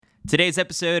Today's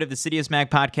episode of the Citius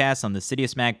Mag podcast on the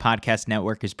Citius Mag Podcast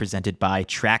Network is presented by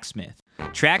Tracksmith.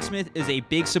 Tracksmith is a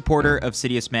big supporter of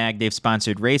Citius Mag. They've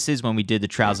sponsored races when we did the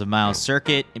Trials of Miles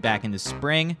circuit back in the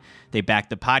spring. They backed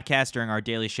the podcast during our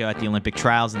daily show at the Olympic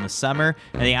Trials in the summer,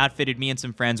 and they outfitted me and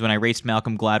some friends when I raced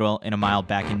Malcolm Gladwell in a mile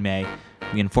back in May.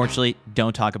 We unfortunately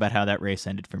don't talk about how that race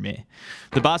ended for me.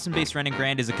 The Boston-based Running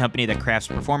Brand is a company that crafts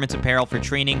performance apparel for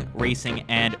training, racing,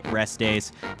 and rest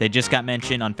days. They just got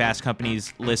mentioned on Fast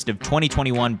Company's list of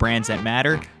 2021 brands that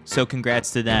matter, so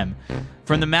congrats to them.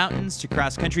 From the mountains to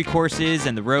cross-country courses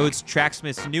and the roads,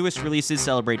 Tracksmith's newest releases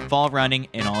celebrate fall running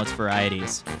in all its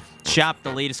varieties. Shop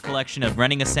the latest collection of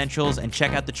running essentials and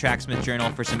check out the Tracksmith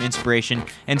Journal for some inspiration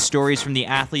and stories from the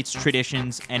athletes,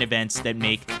 traditions, and events that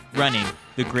make running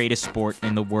the greatest sport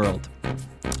in the world.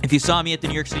 If you saw me at the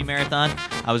New York City Marathon,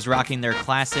 I was rocking their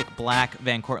classic black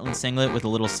Van Cortlandt singlet with a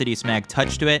little Citius Mag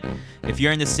touch to it. If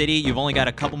you're in the city, you've only got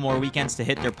a couple more weekends to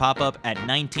hit their pop-up at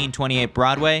 1928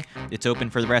 Broadway. It's open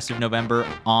for the rest of November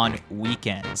on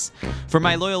weekends. For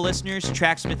my loyal listeners,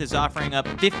 Tracksmith is offering up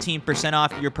 15%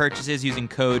 off your purchases using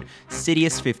code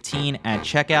CITIUS15 at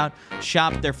checkout.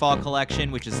 Shop their fall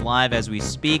collection, which is live as we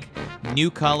speak.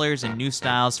 New colors and new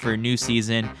styles for a new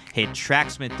season. Hit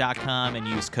tracksmith.com and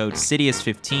use code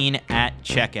CITIUS15 at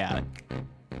checkout.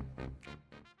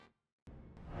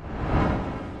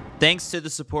 Thanks to the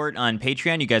support on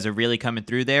Patreon. You guys are really coming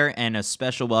through there, and a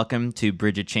special welcome to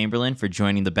Bridget Chamberlain for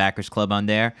joining the Backers Club on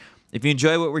there. If you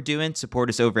enjoy what we're doing, support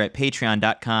us over at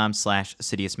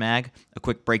patreon.com/CitiusMag. A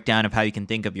quick breakdown of how you can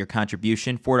think of your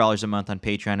contribution. $4 a month on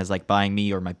Patreon is like buying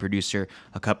me or my producer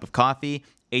a cup of coffee.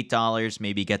 $8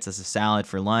 maybe gets us a salad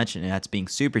for lunch, and that's being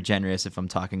super generous if I'm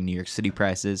talking New York City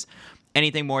prices.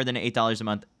 Anything more than $8 a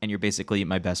month, and you're basically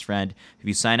my best friend. If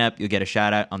you sign up, you'll get a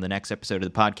shout out on the next episode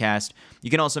of the podcast. You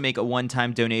can also make a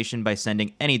one-time donation by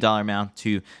sending any dollar amount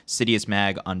to Citius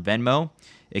Mag on Venmo.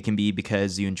 It can be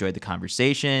because you enjoyed the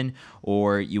conversation,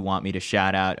 or you want me to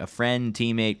shout out a friend,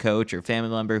 teammate, coach, or family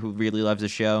member who really loves the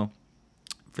show.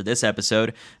 For this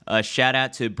episode, a shout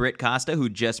out to Britt Costa, who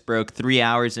just broke 3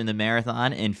 hours in the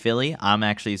marathon in Philly. I'm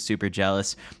actually super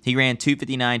jealous. He ran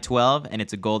 2:59:12, and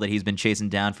it's a goal that he's been chasing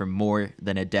down for more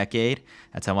than a decade.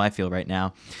 That's how I feel right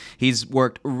now. He's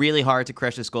worked really hard to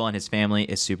crush this goal, and his family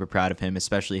is super proud of him,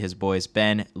 especially his boys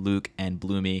Ben, Luke, and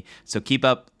Bloomy. So keep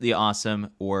up the awesome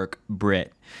work,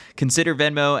 Britt. Consider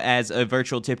Venmo as a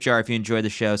virtual tip jar if you enjoy the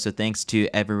show, so thanks to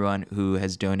everyone who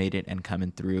has donated and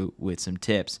coming through with some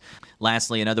tips.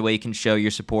 Lastly, another way you can show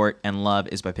your support and love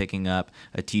is by picking up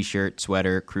a t-shirt,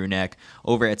 sweater, crew neck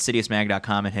over at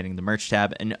CitiusMag.com and hitting the merch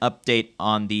tab. An update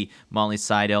on the Molly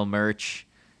Seidel merch.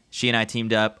 She and I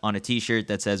teamed up on a t-shirt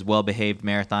that says "Well-behaved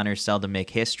marathoners seldom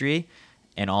make history,"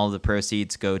 and all of the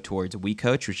proceeds go towards We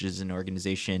Coach, which is an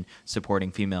organization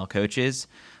supporting female coaches.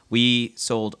 We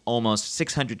sold almost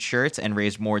 600 shirts and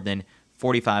raised more than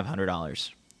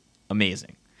 $4,500.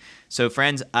 Amazing. So,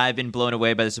 friends, I've been blown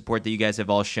away by the support that you guys have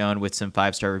all shown with some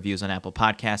 5-star reviews on Apple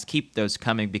Podcasts. Keep those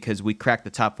coming because we cracked the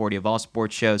top 40 of all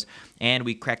sports shows, and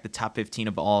we cracked the top 15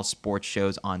 of all sports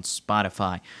shows on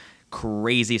Spotify.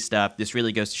 Crazy stuff. This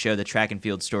really goes to show that track and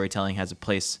field storytelling has a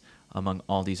place among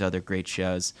all these other great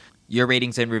shows. Your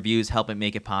ratings and reviews help it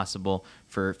make it possible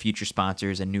for future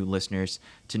sponsors and new listeners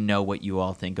to know what you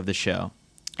all think of the show.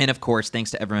 And of course,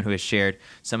 thanks to everyone who has shared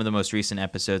some of the most recent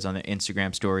episodes on their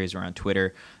Instagram stories or on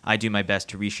Twitter. I do my best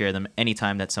to reshare them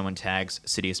anytime that someone tags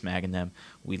Citius Mag in them.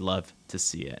 We love to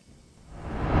see it.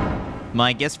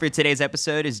 My guest for today's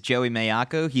episode is Joey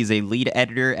Mayako. He's a lead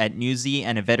editor at Newsy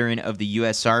and a veteran of the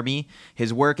U.S. Army.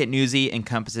 His work at Newsy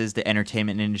encompasses the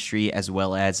entertainment industry as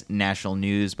well as national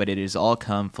news, but it has all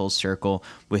come full circle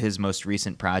with his most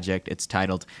recent project. It's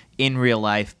titled In Real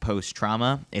Life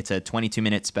Post-Trauma. It's a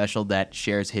 22-minute special that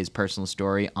shares his personal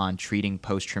story on treating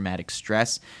post-traumatic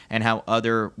stress and how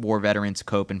other war veterans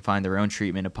cope and find their own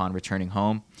treatment upon returning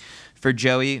home. For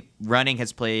Joey, running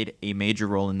has played a major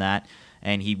role in that,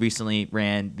 and he recently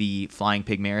ran the Flying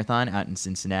Pig Marathon out in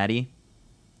Cincinnati.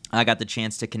 I got the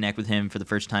chance to connect with him for the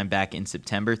first time back in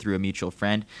September through a mutual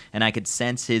friend, and I could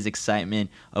sense his excitement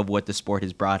of what the sport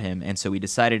has brought him. And so we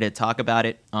decided to talk about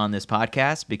it on this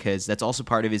podcast because that's also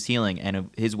part of his healing and of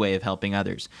his way of helping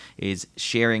others, is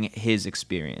sharing his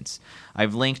experience.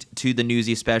 I've linked to the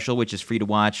Newsy special, which is free to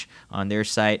watch on their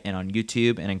site and on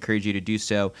YouTube, and I encourage you to do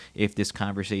so if this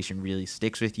conversation really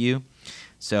sticks with you.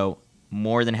 So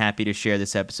more than happy to share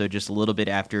this episode just a little bit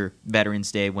after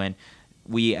Veterans Day when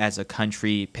we as a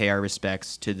country pay our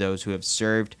respects to those who have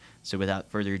served. So without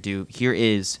further ado, here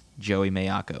is Joey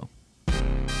Mayako.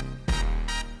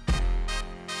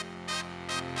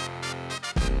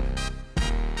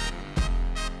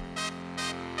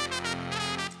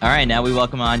 All right, now we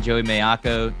welcome on Joey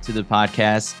Mayako to the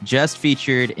podcast. Just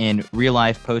featured in Real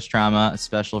Life Post Trauma, a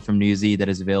special from Newsy that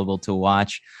is available to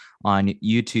watch on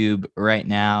YouTube right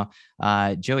now.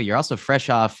 Joey, you're also fresh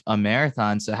off a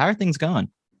marathon. So how are things going?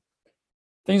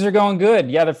 Things are going good.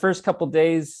 Yeah, the first couple of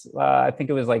days, I think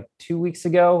it was like 2 weeks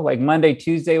ago, like Monday,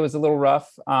 Tuesday was a little rough.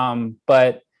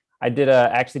 But I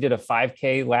actually did a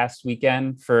 5K last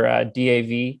weekend for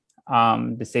DAV,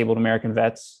 Disabled American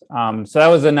Vets. So that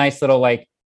was a nice little like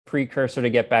precursor to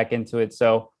get back into it.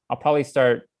 So I'll probably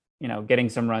start, getting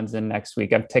some runs in next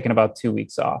week. I've taken about 2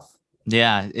 weeks off.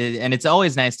 Yeah, and it's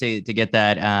always nice to get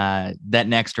that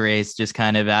next race just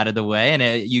kind of out of the way,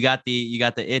 and you got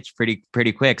the itch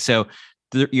pretty quick. So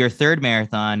your third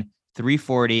marathon,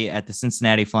 3:40 at the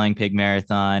Cincinnati Flying Pig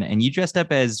Marathon, and you dressed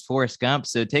up as Forrest Gump.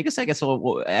 So take us, I guess,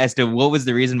 as to what was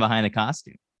the reason behind the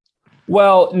costume.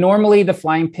 Well, normally the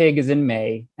Flying Pig is in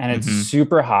May and it's Mhm.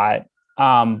 super hot.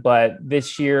 But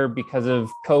this year, because of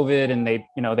COVID and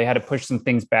they had to push some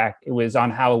things back, it was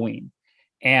on Halloween.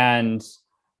 And,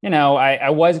 I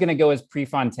was going to go as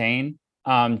Prefontaine,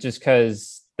 just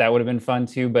because that would have been fun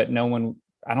too, but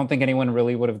I don't think anyone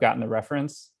really would have gotten the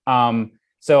reference.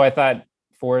 So I thought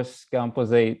Forrest Gump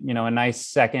was a nice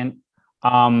second.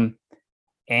 Um,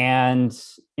 and,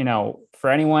 for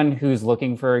anyone who's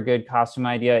looking for a good costume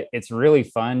idea, it's really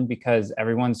fun because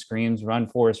everyone screams, "Run,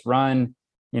 Forrest, run."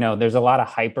 There's a lot of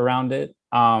hype around it.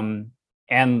 And,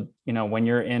 when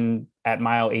you're at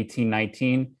mile 18,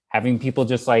 19, having people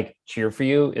just like cheer for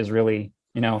you is really,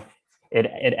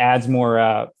 it adds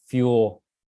more fuel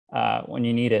when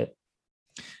you need it.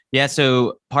 Yeah,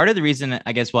 so part of the reason,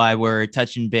 I guess, why we're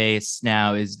touching base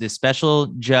now is this special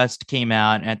just came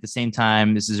out. And at the same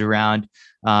time, this is around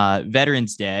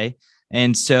Veterans Day.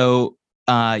 And so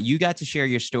you got to share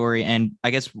your story. And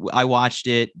I guess I watched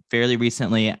it fairly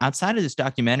recently. Outside of this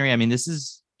documentary, I mean, this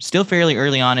is still fairly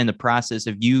early on in the process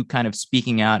of you kind of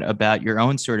speaking out about your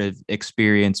own sort of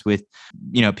experience with,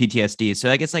 PTSD.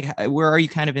 So I guess, like, where are you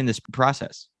kind of in this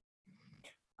process?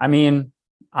 I mean,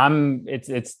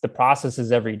 it's the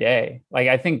processes every day. Like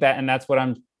I think that, and that's what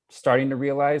I'm starting to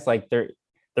realize. Like there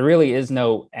really is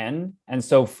no end. And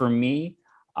so for me,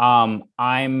 I'm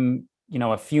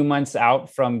a few months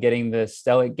out from getting the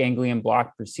stellate ganglion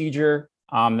block procedure.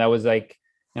 That was like,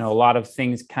 a lot of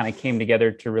things kind of came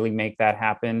together to really make that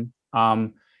happen.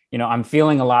 I'm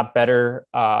feeling a lot better,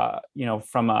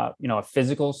 from a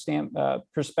physical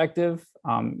perspective.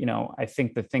 I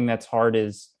think the thing that's hard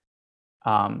is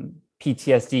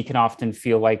PTSD can often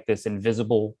feel like this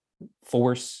invisible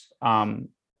force.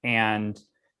 And,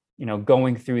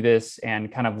 going through this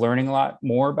and kind of learning a lot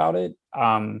more about it,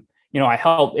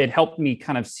 it helped me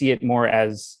kind of see it more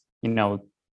as,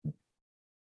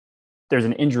 there's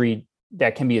an injury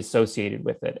that can be associated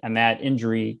with it. And that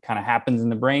injury kind of happens in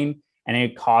the brain and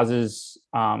it causes,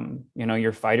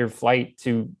 your fight or flight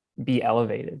to be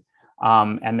elevated.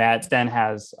 And that then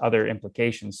has other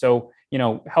implications. So,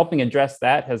 helping address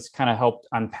that has kind of helped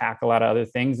unpack a lot of other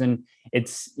things. And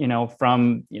it's,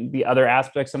 from the other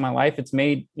aspects of my life, it's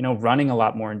made, running a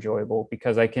lot more enjoyable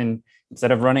because I can,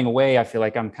 instead of running away, I feel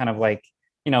like I'm kind of like,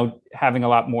 having a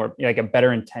lot more, like a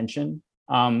better intention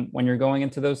when you're going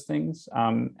into those things.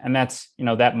 And that's,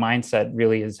 that mindset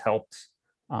really has helped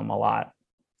a lot.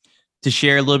 To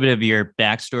share a little bit of your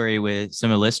backstory with some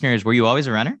of the listeners, were you always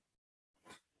a runner?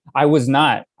 I was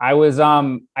not. I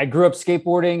grew up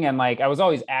skateboarding and like I was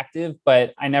always active,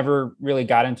 but I never really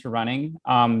got into running.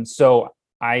 So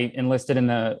I enlisted in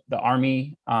the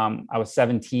army. I was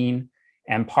 17,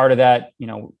 and part of that,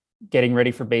 getting ready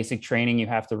for basic training, you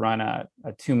have to run a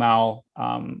 2 mile,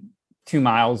 2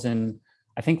 miles in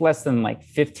I think less than like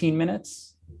 15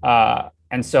 minutes.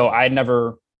 And so I'd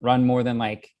never run more than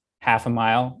like half a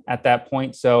mile at that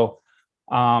point. So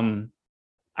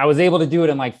I was able to do it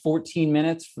in like 14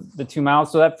 minutes for the 2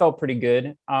 miles. So that felt pretty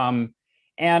good. And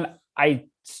I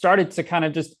started to kind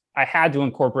of I had to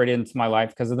incorporate it into my life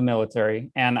because of the military.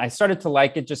 And I started to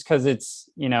like it just because it's,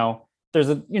 you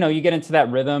get into that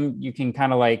rhythm, you can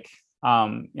kind of like,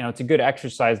 it's a good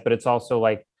exercise, but it's also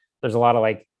like, there's a lot of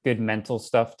like good mental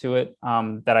stuff to it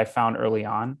that I found early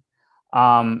on.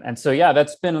 And so, yeah,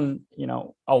 that's been,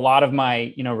 a lot of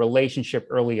my, relationship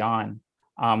early on.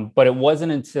 But it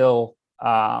wasn't until,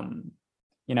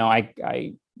 I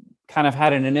kind of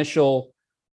had an initial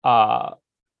kind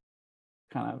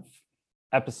of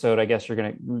episode, I guess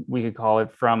we could call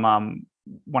it, from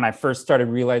when I first started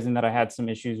realizing that I had some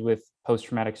issues with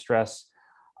post-traumatic stress,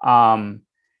 that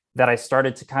I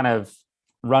started to kind of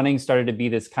running started to be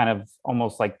this kind of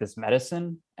almost like this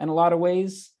medicine in a lot of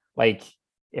ways. Like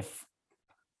if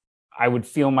I would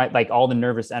feel my, like, all the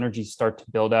nervous energy start to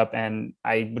build up, and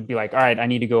I would be like, all right, I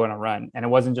need to go on a run. And it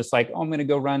wasn't just like, oh, I'm going to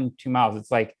go run 2 miles. It's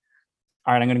like,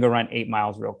 all right, I'm going to go run 8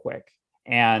 miles real quick.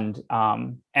 And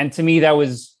to me, that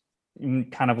was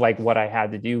kind of like what I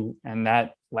had to do. And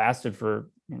that lasted for,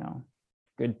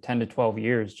 good 10 to 12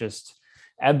 years, just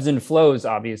ebbs and flows,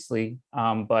 obviously.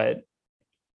 But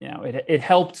it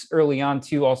helped early on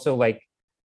too. Also, like,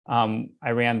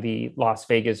 I ran the Las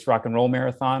Vegas Rock and Roll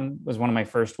Marathon, was one of my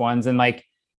first ones, and like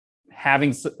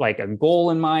having like a goal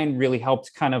in mind really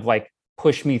helped kind of like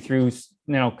push me through,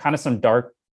 kind of some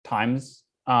dark times.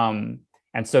 And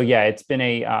so, yeah, it's been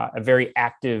a very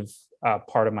active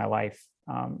part of my life,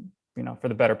 for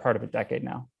the better part of a decade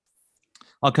now.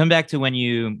 I'll come back to when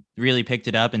you really picked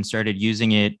it up and started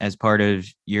using it as part of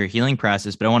your healing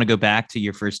process, but I want to go back to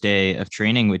your first day of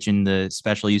training, which in the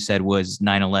special you said was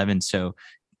 9/11. So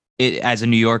as a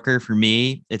New Yorker, for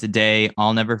me, it's a day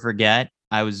I'll never forget.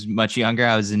 I was much younger.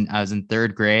 I was in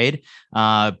third grade.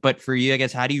 But for you, I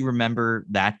guess, how do you remember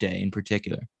that day in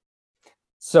particular?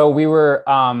 So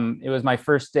it was my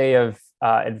first day of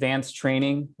advanced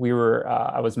training.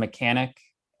 I was mechanic,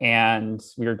 and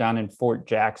we were down in Fort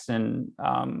Jackson,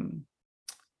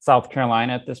 South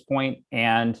Carolina at this point.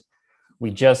 And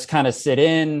we just kind of sit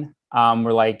in.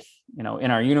 We're like, in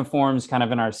our uniforms, kind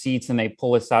of in our seats, and they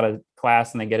pull us out of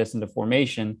class and they get us into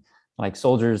formation. Like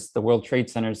soldiers, the World Trade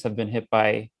Centers have been hit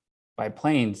by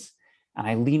planes. And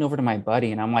I lean over to my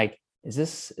buddy and I'm like, is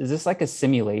this like a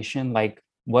simulation? Like,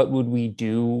 what would we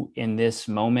do in this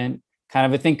moment? Kind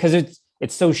of a thing. Cause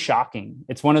it's so shocking.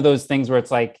 It's one of those things where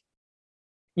it's like,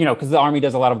 because the Army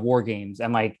does a lot of war games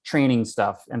and like training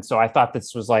stuff. And so I thought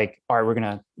this was like, all right, we're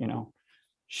going to,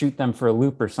 shoot them for a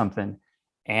loop or something.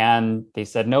 And they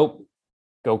said, nope,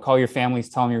 go call your families,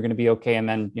 tell them you're going to be okay. And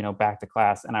then, back to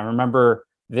class. And I remember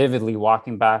vividly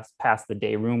walking past the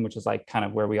day room, which is like kind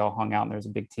of where we all hung out. And there's a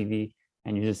big TV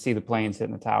and you just see the planes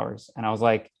hitting the towers. And I was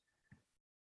like,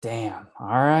 damn, all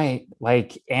right.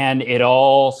 Like, and it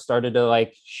all started to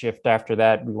like shift after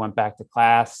that. We went back to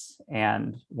class,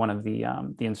 and one of the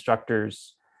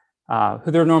instructors,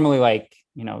 who they're normally like,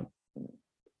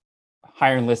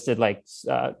 higher enlisted, like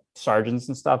sergeants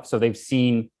and stuff. So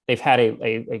they've had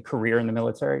a career in the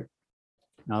military.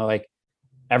 Like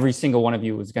every single one of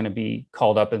you was going to be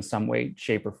called up in some way,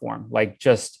 shape, or form. Like,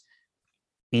 just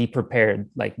be prepared.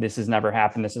 Like, this has never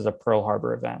happened. This is a Pearl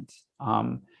Harbor event.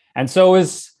 And so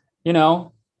it's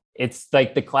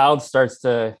like the cloud starts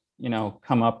to,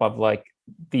 come up of like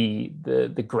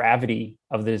the gravity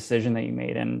of the decision that you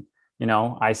made. And,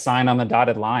 I signed on the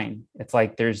dotted line. It's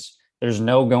like, there's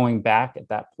no going back at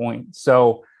that point.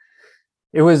 So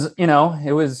it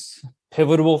was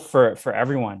pivotal for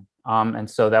everyone. And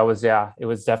so that was, it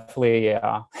was definitely,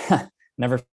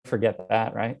 never forget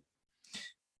that. Right.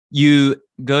 You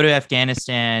go to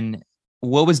Afghanistan.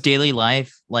 What was daily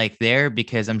life like there?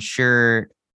 Because I'm sure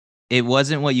it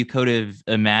wasn't what you could have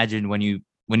imagined when you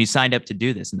signed up to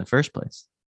do this in the first place.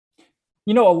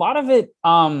 A lot of it,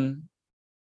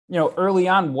 early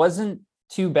on wasn't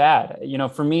too bad.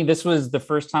 For me, this was the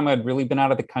first time I'd really been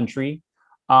out of the country.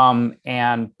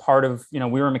 And part of, we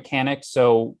were mechanics.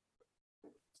 So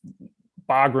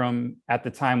Bagram at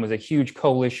the time was a huge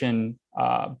coalition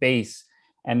base.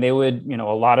 And they would, a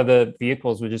lot of the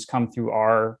vehicles would just come through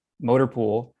our motor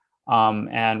pool.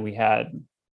 And we had,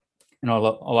 a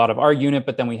lot of our unit,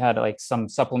 but then we had like some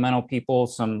supplemental people,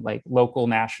 some like local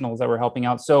nationals that were helping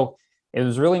out. So it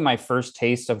was really my first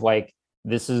taste of like,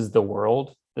 this is the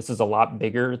world. This is a lot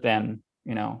bigger than,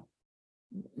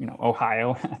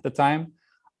 Ohio at the time.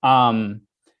 And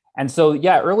so,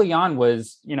 early on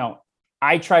was,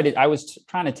 I was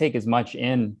trying to take as much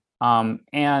in,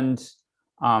 and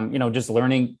just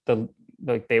learning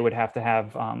like they would have to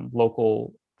have the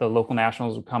local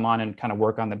nationals would come on and kind of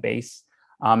work on the base.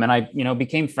 And I,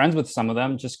 became friends with some of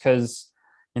them just because,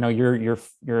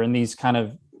 you're in these kind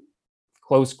of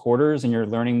close quarters and you're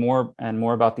learning more and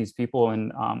more about these people.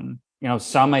 And,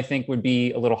 some I think would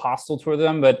be a little hostile toward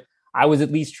them, but I was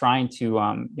at least trying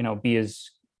to, be as,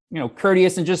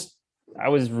 courteous, and just, I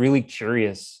was really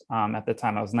curious. At the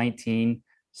time I was 19.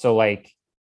 So like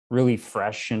really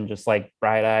fresh and just like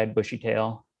bright-eyed, bushy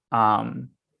tail.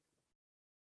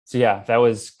 So that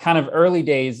was kind of early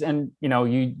days. And,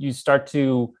 you start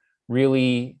to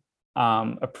really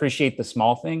appreciate the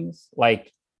small things.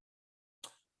 Like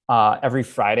every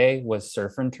Friday was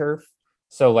surf and turf.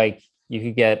 So like you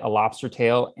could get a lobster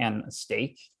tail and a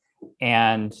steak.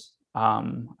 And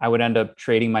I would end up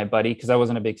trading my buddy, because I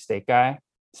wasn't a big steak guy,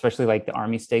 especially like the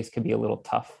Army steaks could be a little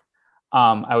tough.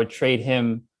 I would trade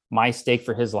him my steak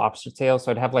for his lobster tail.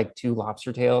 So I'd have like 2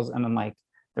 lobster tails, and then like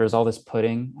there was all this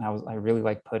pudding. I really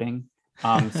like pudding.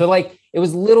 So like it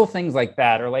was little things like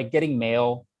that, or like getting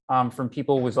mail from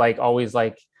people was like always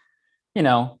like, you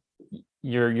know,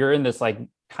 you're in this like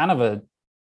kind of a,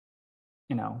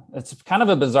 it's kind of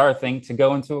a bizarre thing to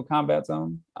go into a combat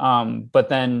zone. But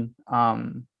then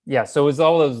yeah, so it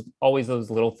was always those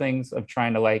little things of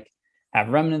trying to like have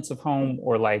remnants of home,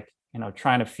 or like,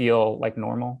 trying to feel like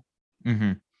normal.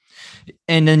 Hmm.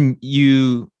 And then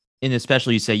you, in the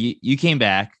special, you say you came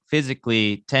back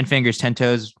physically, 10 fingers, 10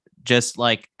 toes, just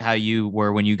like how you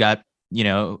were when you got,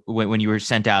 when you were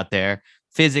sent out there.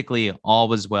 Physically, all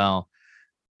was well.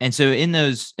 And so in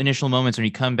those initial moments when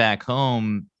you come back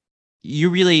home, you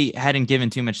really hadn't given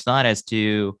too much thought as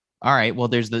to, all right, well,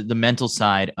 there's the mental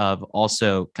side of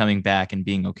also coming back and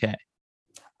being okay.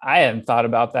 I hadn't thought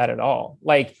about that at all.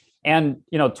 Like, and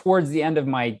towards the end of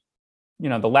my,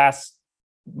 the last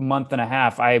month and a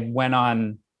half, I went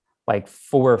on like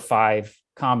 4 or 5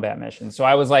 combat missions. So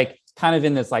I was like kind of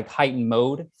in this like heightened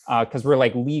mode, because we're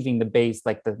like leaving the base,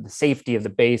 like the safety of the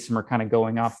base, and we're kind of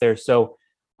going off there. So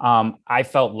I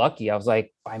felt lucky. I was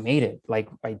like, I made it. Like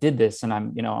I did this, and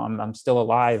I'm still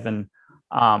alive. And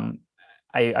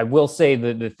I will say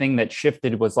the thing that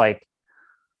shifted was like,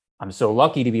 I'm so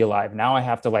lucky to be alive. Now I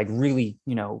have to like really,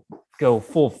 go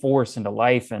full force into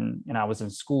life. And I was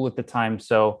in school at the time.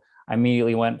 So I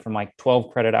immediately went from like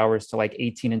 12 credit hours to like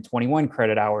 18 and 21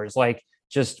 credit hours, like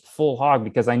just full hog,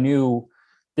 because I knew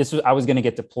I was going to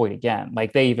get deployed again.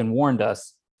 Like they even warned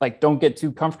us, like, don't get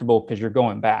too comfortable because you're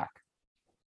going back.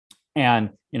 And,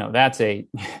 that's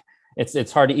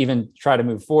it's hard to even try to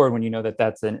move forward when you know that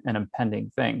that's an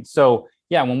impending thing. So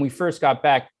yeah, when we first got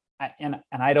back, and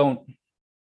I don't,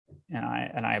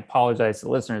 and I apologize to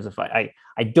listeners if I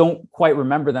don't quite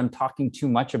remember them talking too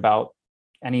much about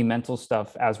any mental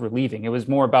stuff as we're leaving. It was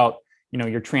more about,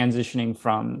 you're transitioning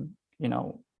from,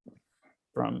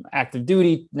 from active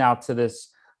duty now to this,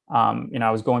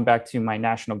 I was going back to my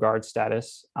National Guard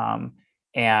status,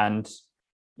 and,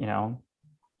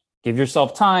 give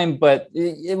yourself time, but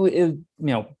it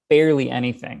barely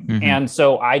anything. Mm-hmm. And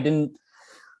so I didn't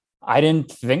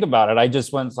think about it. I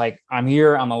just went like, I'm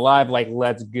here, I'm alive, like,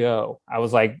 let's go. I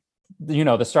was like,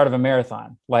 the start of a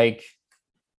marathon, like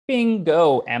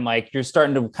bingo. And like, you're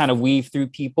starting to kind of weave through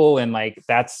people. And like,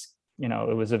 that's,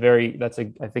 it was that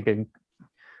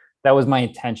was my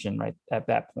intention right at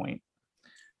that point.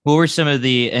 What were some of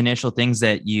the initial things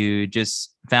that you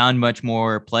just found much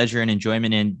more pleasure and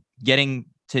enjoyment in getting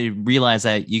to realize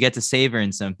that you get to savor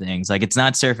in some things? Like it's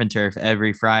not surf and turf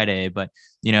every Friday, but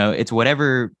it's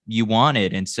whatever you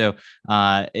wanted. And so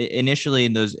initially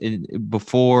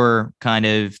before kind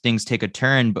of things take a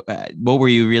turn, what were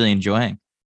you really enjoying?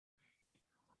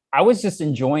 I was just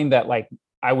enjoying that, like,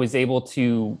 I was able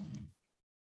to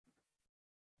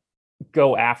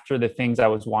go after the things I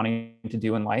was wanting to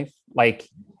do in life, like,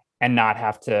 and not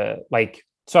have to like,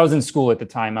 so I was in school at the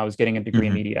time, I was getting a degree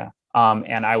in media.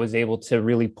 And I was able to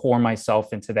really pour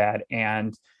myself into that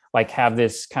and like have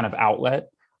this kind of outlet.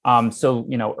 So,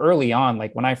 early on,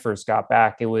 like when I first got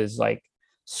back, it was like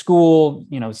school,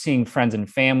 seeing friends and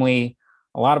family,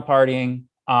 a lot of partying,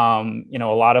 a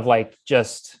lot of like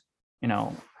just,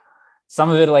 some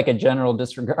of it like a general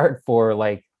disregard for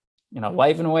like,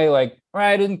 life in a way, like,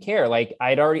 I didn't care. Like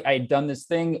I'd done this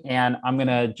thing, and I'm going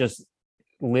to just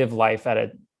live life at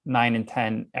a 9 and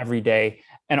 10 every day,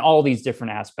 and all these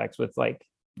different aspects with like,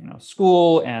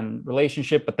 school and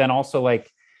relationship, but then also like,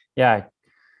 yeah,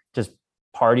 just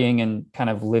partying and kind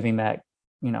of living that,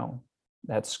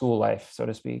 that school life, so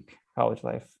to speak, college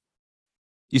life.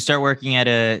 You start working at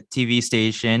a TV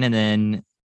station, and then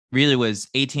really was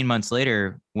 18 months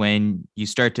later when you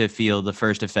start to feel the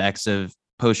first effects of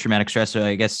post-traumatic stress. So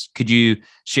I guess, could you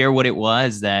share what it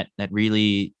was that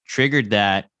really triggered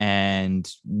that and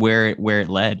where it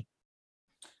led?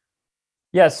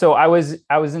 Yeah, so I was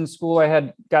in school. I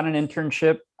had got an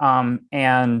internship,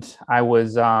 and I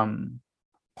was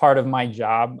part of my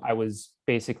job. I was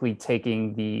basically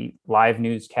taking the live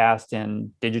newscast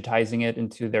and digitizing it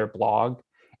into their blog.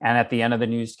 And at the end of the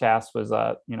newscast was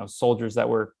soldiers that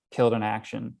were killed in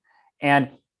action. And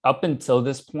up until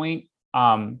this point,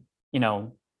 you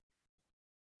know,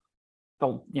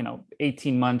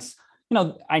 18 months,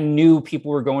 I knew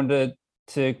people were going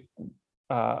to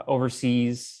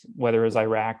overseas, whether it was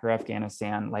Iraq or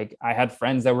Afghanistan. Like I had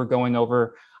friends that were going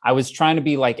over. I was trying to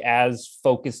be like as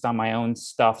focused on my own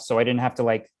stuff, so I didn't have to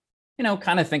like,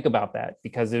 kind of think about that,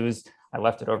 because I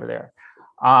left it over there.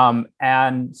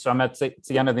 And so I'm at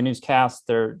the end of the newscast.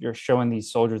 You're showing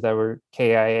these soldiers that were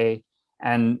KIA,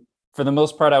 and for the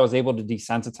most part, I was able to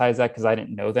desensitize that because I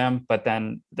didn't know them. But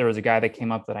then there was a guy that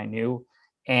came up that I knew,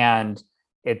 and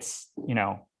it's,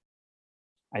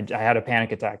 I had a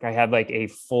panic attack. I had like a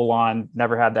full on,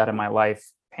 never had that in my life,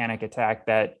 panic attack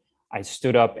that I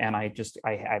stood up and I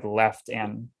left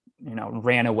and,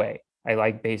 ran away. I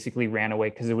like basically ran away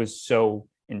because it was so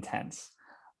intense.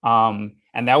 And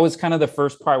that was kind of the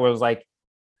first part where it was like,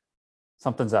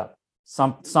 something's up.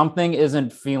 Something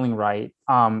isn't feeling right.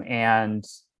 And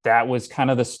that was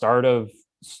kind of the start of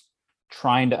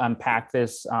trying to unpack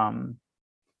this. I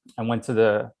went to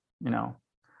the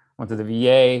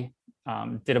VA,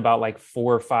 did about like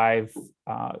 4 or 5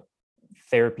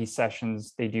 therapy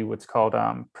sessions. They do what's called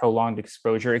prolonged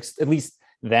exposure, at least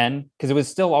then, because it was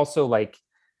still also like,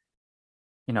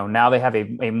 now they have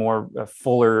a more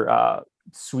fuller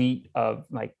suite of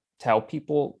like to help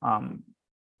people.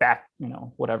 Back,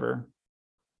 whatever,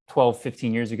 12,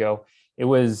 15 years ago, it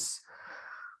was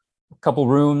a couple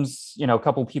rooms, a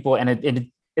couple people, and it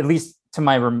at least to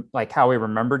my like how I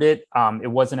remembered it,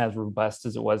 it wasn't as robust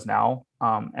as it was now.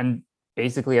 And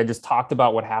basically I just talked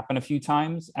about what happened a few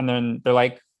times, and then they're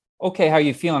like, okay, how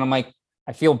you feeling? I'm like,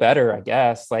 I feel better, I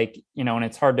guess. Like, and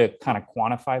it's hard to kind of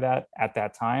quantify that at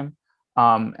that time.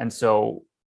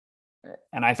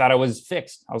 And I thought I was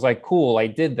fixed. I was like, cool, I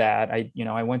did that. I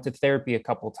went to therapy a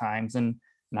couple times and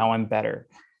now I'm better.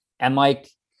 And like,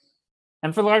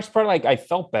 and for the large part, like I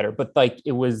felt better, but like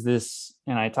it was this,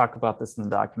 and I talk about this in the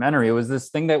documentary, it was this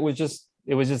thing that was just,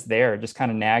 it was just there, just kind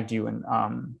of nagged you.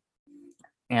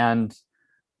 And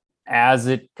as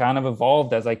it kind of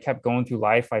evolved, as I kept going through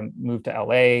life, I moved to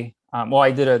LA. Well, I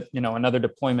did another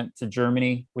deployment to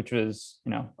Germany, which was,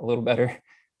 a little better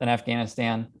than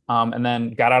Afghanistan. And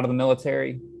then got out of the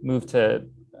military, moved to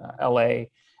LA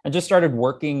and just started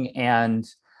working. And,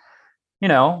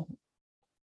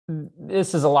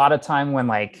 this is a lot of time when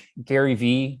like Gary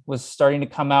Vee was starting to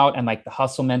come out and like the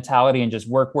hustle mentality and just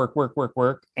work.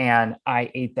 And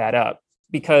I ate that up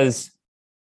because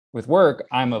with work,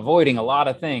 I'm avoiding a lot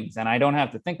of things and I don't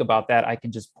have to think about that. I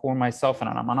can just pour myself in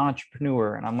and I'm an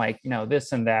entrepreneur and I'm like,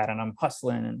 this and that, and I'm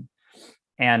hustling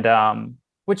and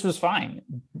which was fine.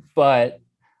 But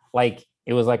like,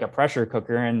 it was like a pressure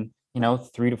cooker and,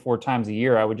 3 to 4 times a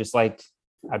year, I would just like,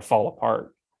 I'd fall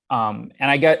apart.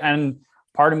 And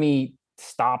part of me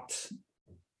stopped,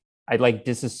 I like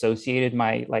disassociated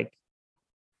my like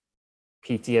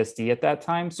PTSD at that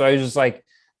time. So I was just like,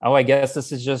 oh, I guess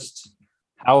this is just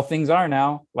how things are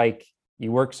now. Like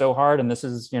you work so hard and this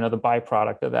is, the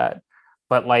byproduct of that.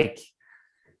 But like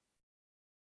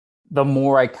the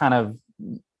more I kind of,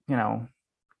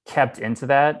 kept into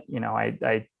that,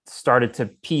 I started to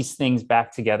piece things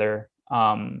back together.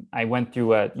 I went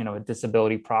through a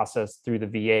disability process through the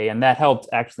VA, and that helped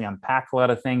actually unpack a lot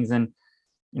of things. And,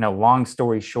 long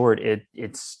story short,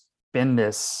 it's been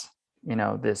this,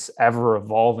 this ever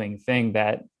evolving thing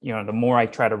that, the more I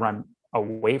try to run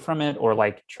away from it or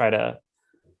like try to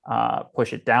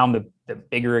push it down, the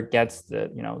bigger it gets,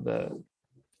 the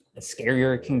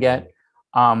scarier it can get.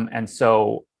 And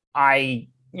so I,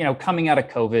 coming out of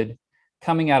COVID,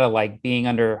 coming out of like being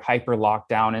under hyper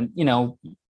lockdown and,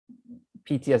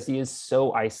 PTSD is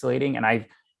so isolating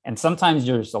and sometimes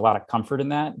there's a lot of comfort in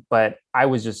that, but I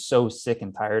was just so sick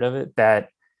and tired of it that,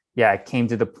 yeah, it came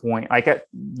to the point, like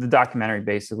the documentary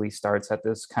basically starts at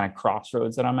this kind of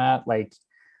crossroads that I'm at. Like,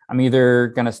 I'm either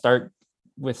going to start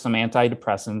with some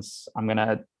antidepressants. I'm going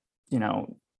to,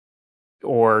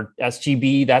 or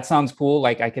SGB, that sounds cool.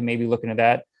 Like I can maybe look into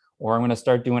that, or I'm going to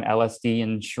start doing LSD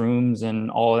and shrooms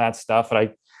and all of that stuff.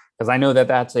 Because I know that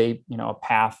that's a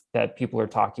path that people are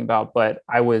talking about, but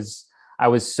I was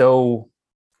so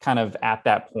kind of at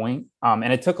that point,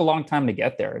 and it took a long time to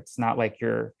get there. It's not like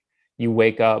you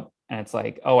wake up and it's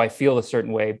like, oh, I feel a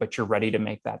certain way, but you're ready to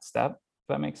make that step. If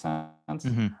that makes sense.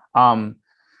 Mm-hmm.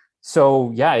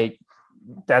 So yeah,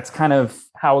 that's kind of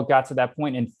how it got to that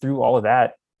point. And through all of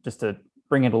that, just to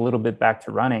bring it a little bit back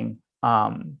to running,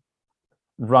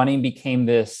 running became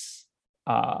this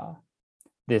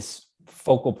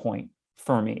focal point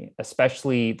for me,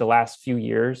 especially the last few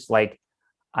years. Like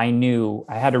I knew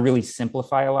I had to really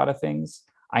simplify a lot of things.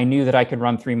 I knew that I could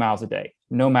run 3 miles a day,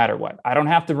 no matter what. I don't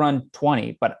have to run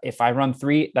 20, but if I run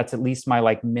 3, that's at least my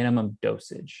like minimum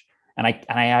dosage. And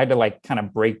I had to like kind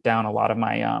of break down a lot of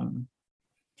my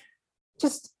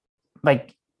just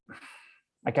like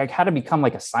I had to become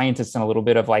like a scientist in a little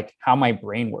bit of like how my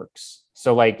brain works.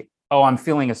 So like, oh, I'm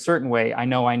feeling a certain way. I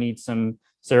know I need some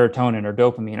serotonin or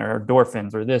dopamine or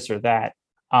endorphins or this or that.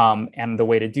 And the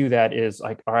way to do that is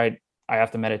like, all right, I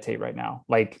have to meditate right now.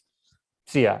 Like,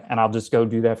 see ya. And I'll just go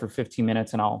do that for 15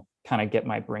 minutes and I'll kind of get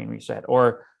my brain reset.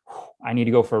 Or I need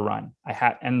to go for a run.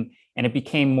 And it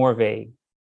became more of a,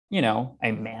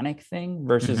 a manic thing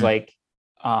versus like,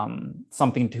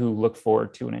 something to look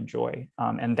forward to and enjoy.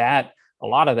 And that a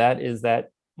lot of that is that,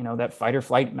 that fight or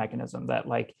flight mechanism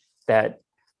that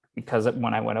because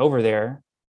when I went over there,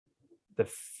 the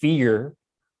fear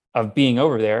of being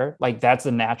over there, like that's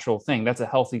a natural thing. That's a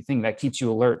healthy thing that keeps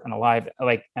you alert and alive,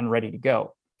 and ready to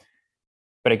go.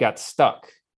 But it got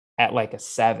stuck at like a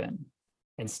 7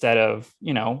 instead of,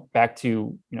 back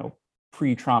to,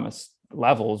 pre-trauma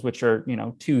levels, which are,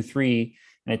 2, 3,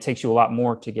 and it takes you a lot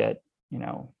more to get,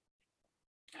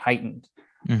 heightened.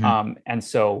 Mm-hmm. And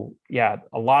so, yeah,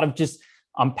 a lot of just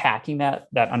unpacking that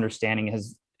understanding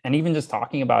and even just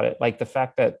talking about it, like the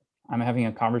fact that I'm having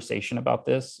a conversation about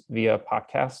this via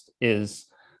podcast is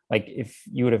like, if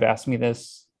you would have asked me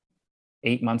this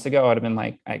 8 months ago, I'd have been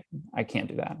like, I can't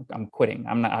do that. I'm quitting.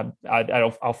 I'm not,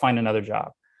 I'll find another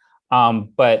job.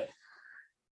 But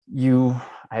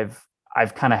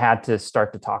I've kind of had to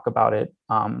start to talk about it,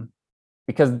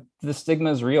 because the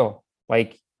stigma is real.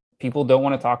 Like, people don't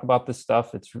want to talk about this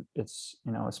stuff. It's,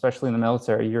 especially in the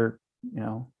military, you're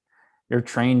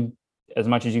trained as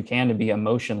much as you can to be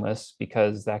emotionless,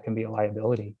 because that can be a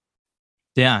liability.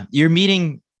 Yeah. You're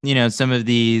meeting, some of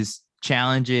these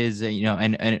challenges,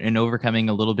 and overcoming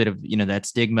a little bit of, that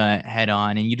stigma head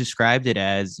on. And you described it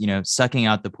as, sucking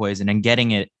out the poison and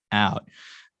getting it out.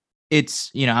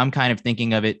 It's, I'm kind of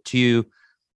thinking of it too.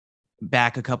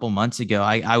 Back a couple months ago,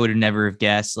 I would have never have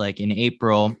guessed, like in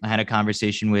April, I had a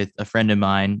conversation with a friend of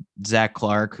mine, Zach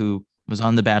Clark, who was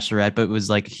on The Bachelorette, but was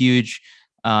like huge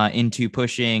into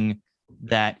pushing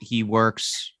that he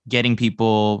works getting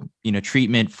people,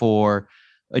 treatment for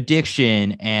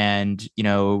addiction and,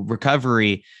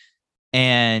 recovery.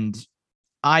 And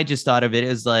I just thought of it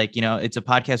as like, it's a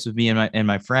podcast with me and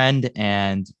my friend,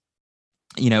 and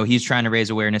he's trying to raise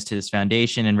awareness to this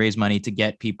foundation and raise money to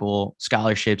get people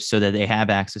scholarships so that they have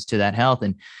access to that health.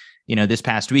 And, this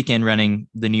past weekend running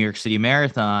the New York City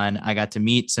Marathon, I got to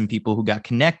meet some people who got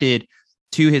connected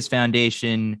to his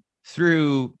foundation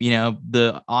through,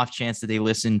 the off chance that they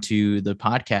listen to the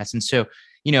podcast. And so,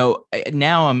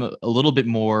 now I'm a little bit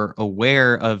more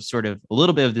aware of sort of a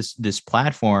little bit of this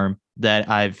platform that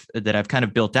I've kind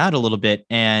of built out a little bit.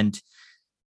 And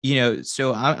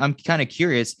so I'm kind of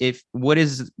curious, what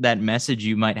is that message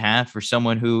you might have for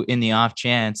someone who, in the off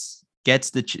chance,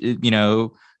 gets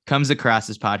comes across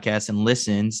this podcast and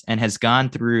listens and has gone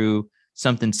through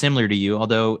something similar to you,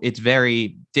 although it's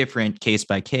very different case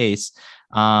by case,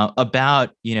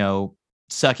 about,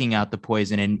 sucking out the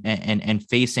poison and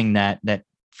facing that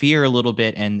fear a little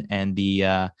bit, and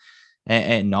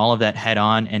and all of that head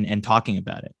on, and talking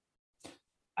about it.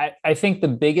 I think the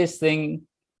biggest thing,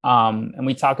 and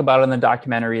we talk about it in the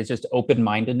documentary, is just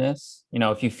open-mindedness.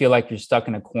 If you feel like you're stuck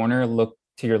in a corner, look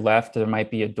to your left, there might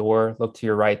be a door. Look to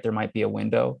your right, there might be a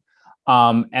window.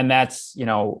 And that's,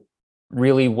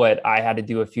 really what I had to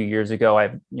do a few years ago.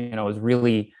 It was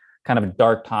really kind of a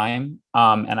dark time.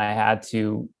 And I had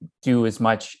to do as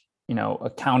much,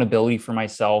 accountability for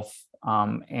myself.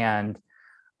 And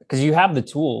because you have the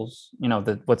tools,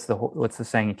 what's the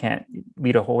saying? You can't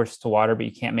lead a horse to water, but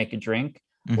you can't make it drink.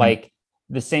 Mm-hmm. Like,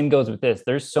 the same goes with this.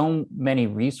 There's so many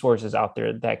resources out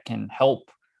there that can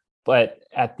help, but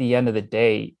at the end of the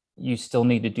day, you still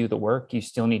need to do the work. You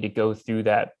still need to go through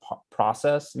that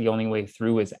process. The only way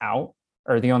through is out,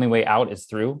 or the only way out is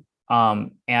through.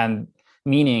 And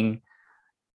meaning,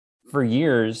 for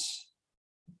years,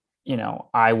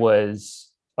 I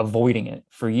was avoiding it.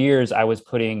 For years, I was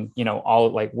putting,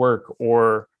 all like work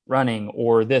or running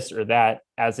or this or that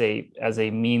as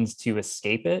a means to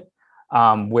escape it.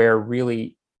 Where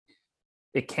really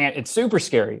it's super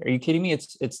scary. Are you kidding me?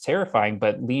 It's terrifying,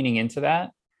 but leaning into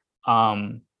that,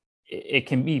 it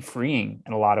can be freeing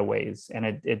in a lot of ways. And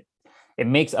it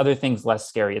makes other things less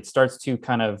scary. It starts to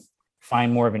kind of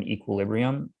find more of an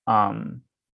equilibrium.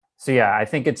 So yeah, I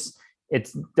think it's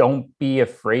don't be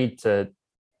afraid to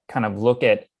kind of look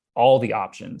at all the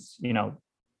options.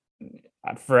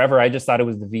 Forever, I just thought it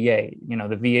was the VA.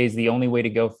 The VA is the only way to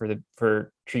go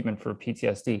for treatment for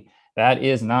PTSD. That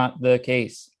is not the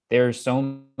case. There's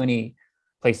so many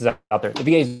places out there. The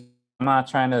VA, I'm not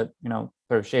trying to,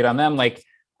 throw shade on them. Like,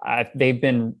 they've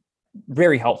been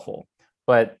very helpful,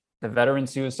 but the veteran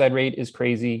suicide rate is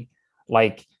crazy.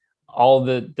 Like, all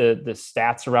the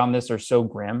stats around this are so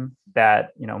grim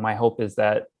that, my hope is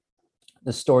that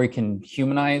the story can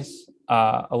humanize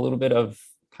a little bit of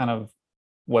kind of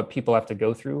what people have to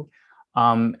go through,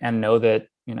 and know that,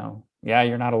 yeah,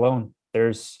 you're not alone.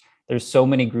 There's so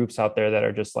many groups out there that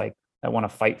are just like, that want to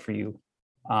fight for you,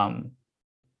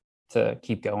 to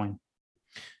keep going.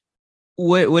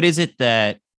 What is it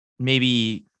that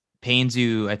maybe pains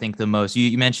you, I think, the most?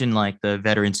 You mentioned like the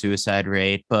veteran suicide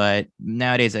rate, but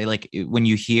nowadays, I like when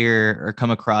you hear or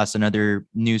come across another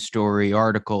news story,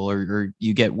 article, or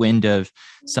you get wind of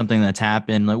something that's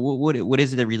happened. Like, what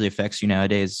is it that really affects you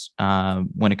nowadays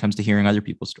when it comes to hearing other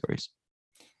people's stories?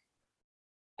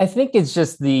 I think it's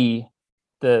just the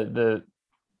they're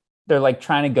like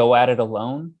trying to go at it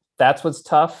alone. That's what's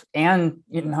tough. And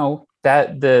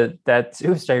that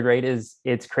suicide rate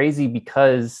it's crazy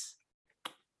because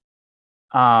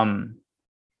um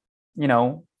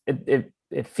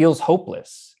it feels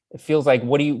hopeless. It feels like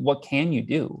what can you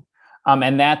do?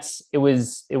 And it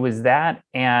was that.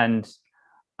 And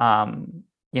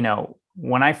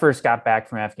when I first got back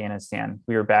from Afghanistan,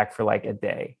 we were back for like a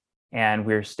day, and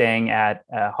we were staying at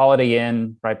a Holiday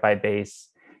Inn right by base.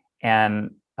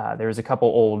 And there was a couple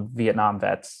old Vietnam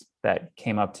vets that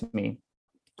came up to me,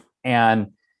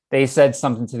 and they said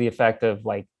something to the effect of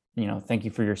like, thank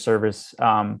you for your service.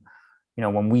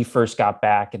 When we first got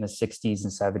back in the 60s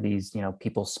and 70s,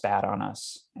 people spat on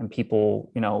us, and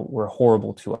people, were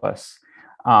horrible to us.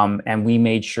 And we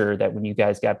made sure that when you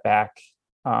guys got back,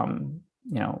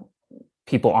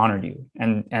 people honored you.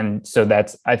 And so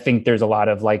I think there's a lot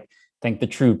of like, thank the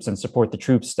troops and support the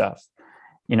troops stuff.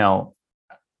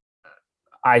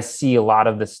 I see a lot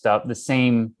of the stuff, the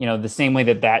same way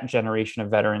that generation of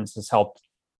veterans has helped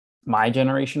my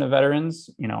generation of veterans.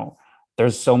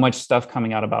 There's so much stuff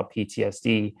coming out about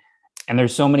PTSD, and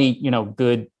there's so many,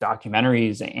 good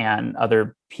documentaries and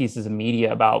other pieces of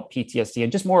media about PTSD,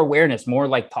 and just more awareness, more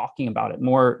like talking about it,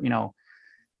 more,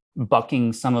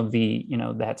 bucking some of the,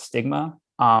 that stigma.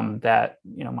 That,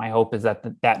 my hope is that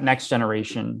that next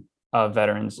generation of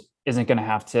veterans isn't going to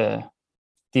have to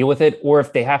deal with it, or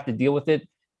if they have to deal with it,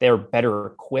 they're better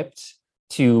equipped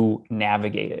to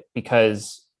navigate it,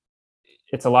 because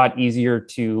it's a lot easier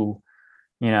to,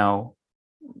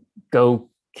 go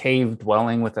cave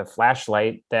dwelling with a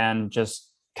flashlight than just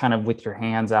kind of with your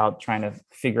hands out trying to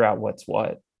figure out what's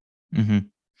what. Mm-hmm.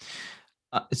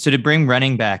 So to bring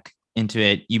running back into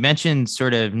it, you mentioned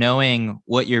sort of knowing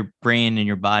what your brain and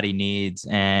your body needs,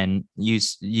 and you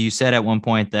said at one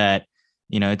point that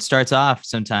it starts off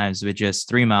sometimes with just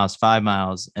 3 miles, 5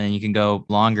 miles, and you can go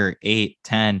longer, 8,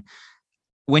 10.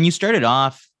 When you started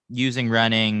off using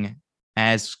running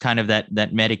as kind of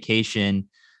that medication,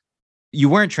 you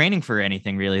weren't training for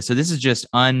anything really. So this is just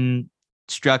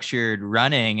unstructured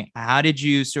running. How did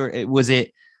you was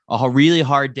it a really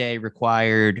hard day,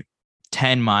 required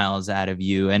 10 miles out of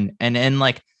you? And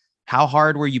like, how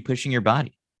hard were you pushing your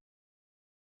body?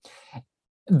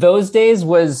 Those days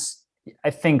was, I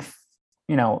think,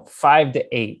 5 to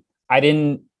 8.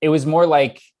 It was more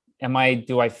like,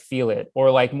 do I feel it?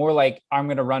 Or like more like I'm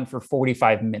going to run for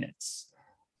 45 minutes.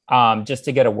 Just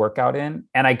to get a workout in.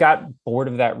 And I got bored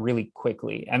of that really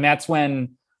quickly. And that's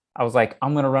when I was like,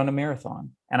 I'm going to run a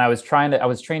marathon. And I was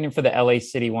training for the LA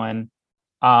City one.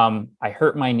 I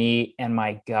hurt my knee, and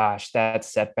my gosh, that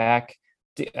setback,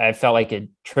 I felt like it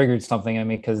triggered something in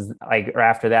me, because like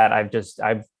after that,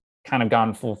 I've kind of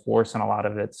gone full force on a lot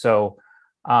of it. So,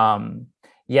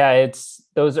 it's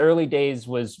those early days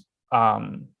was,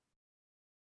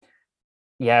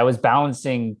 I was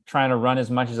balancing trying to run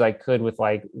as much as I could with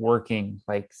like working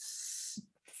like,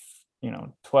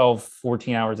 12,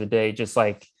 14 hours a day, just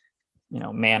like,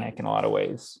 manic in a lot of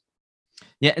ways.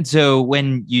 Yeah. And so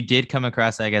when you did come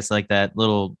across, I guess, like that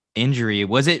little injury,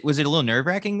 was it a little nerve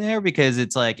wracking there? Because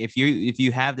it's like, if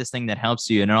you have this thing that helps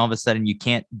you, and then all of a sudden you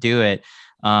can't do it,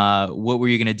 what were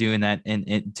you going to do in that,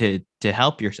 to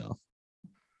help yourself?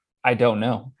 I don't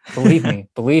know. Believe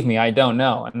me, I don't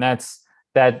know. And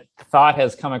that thought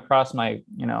has come across my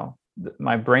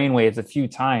brain waves a few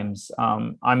times.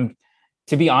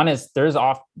 To be honest,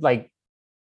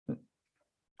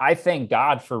 I thank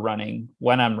God for running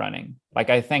when I'm running.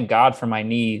 Like, I thank God for my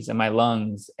knees and my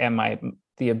lungs and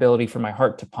the ability for my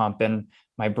heart to pump and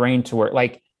my brain to work,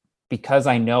 like, because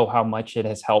I know how much it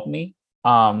has helped me.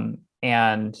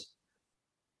 And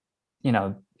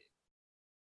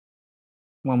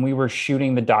when we were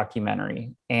shooting the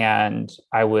documentary, and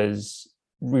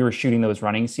we were shooting those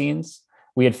running scenes.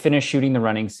 We had finished shooting the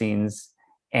running scenes,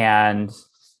 and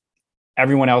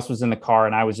everyone else was in the car,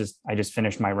 and I just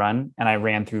finished my run, and I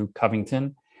ran through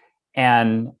Covington,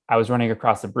 and I was running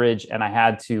across the bridge, and I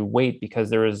had to wait because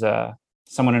there was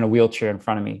someone in a wheelchair in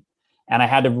front of me, and I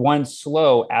had to run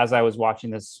slow as I was watching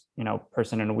this,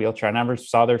 person in a wheelchair. I never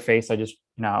saw their face. I just,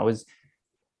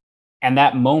 and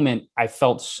that moment I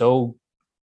felt so,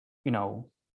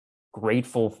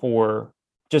 grateful for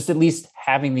just at least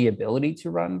having the ability to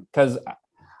run, because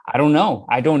I don't know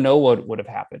what would have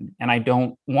happened. And I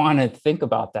don't want to think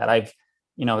about that.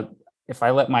 If I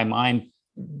let my mind,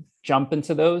 jump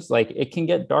into those, like it can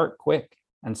get dark quick.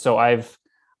 And so I've,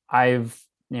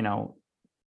 you know,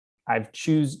 I've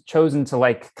chosen to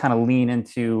like kind of lean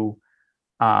into,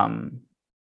 um,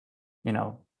 you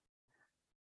know,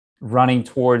 running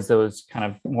towards those kind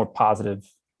of more positive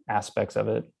aspects of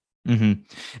it.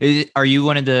 Are you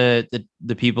one of the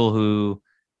people who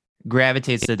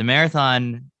gravitates to the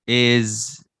marathon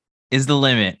is the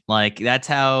limit? Like that's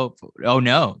how, oh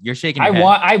no, you're shaking your head.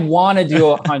 I want to do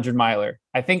a 100 miler.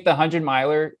 I think the 100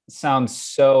 miler sounds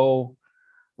so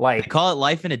They call it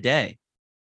life in a day.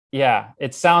 Yeah,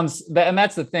 it sounds that, and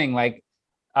that's the thing. Like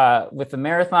with the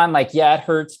marathon, like yeah, it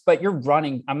hurts, but you're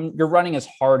running. You're running as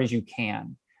hard as you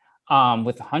can.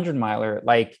 With the 100 miler,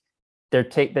 like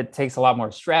that takes a lot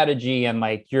more strategy, and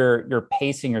like you're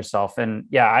pacing yourself. And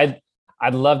yeah,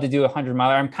 I'd love to do a 100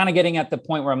 miler. I'm kind of getting at the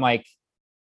point where I'm like,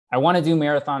 I want to do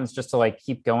marathons just to like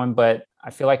keep going, but I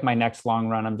feel like my next long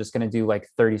run, I'm just going to do like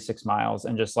 36 miles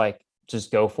and just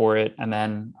go for it. And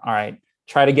then, all right,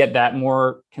 try to get that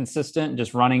more consistent,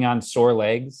 just running on sore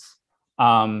legs,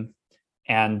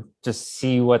 and just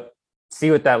see what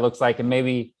that looks like. And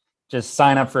maybe just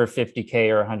sign up for a 50K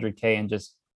or 100K and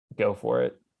just go for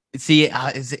it. See,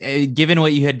 given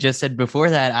what you had just said before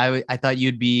that, I thought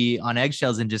you'd be on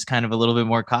eggshells and just kind of a little bit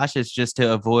more cautious just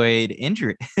to avoid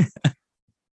injury.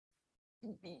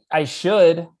 I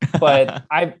should, but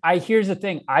I here's the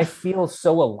thing. I feel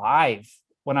so alive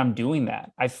when I'm doing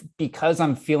that. Because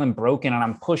I'm feeling broken and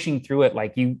I'm pushing through it.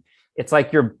 Like it's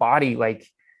like your body, like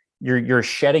you're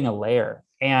shedding a layer.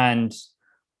 And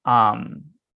I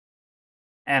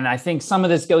think some of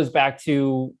this goes back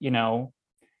to, you know,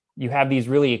 you have these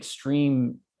really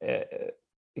extreme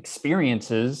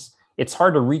experiences. It's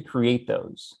hard to recreate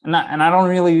those. And I don't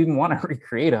really even want to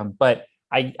recreate them, but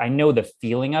I know the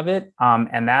feeling of it.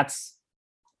 And that's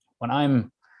when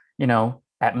I'm, you know,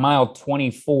 at mile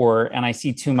 24 and I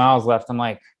see 2 miles left. I'm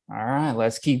like, all right,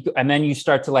 let's keep. And then you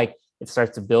start to like, it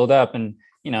starts to build up. And,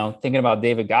 you know, thinking about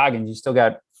David Goggins, you still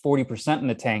got 40% in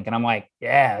the tank. And I'm like,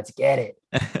 yeah, let's get it.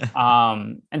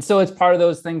 And so it's part of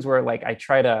those things where like,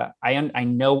 I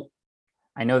know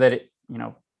that it, you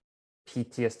know,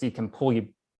 PTSD can pull you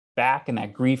back, and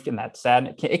that grief and that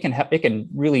sadness, it can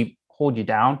really hold you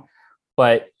down,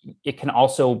 but it can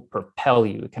also propel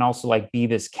you. It can also like be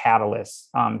this catalyst,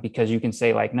 because you can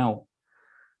say like, no,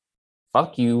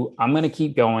 fuck you. I'm going to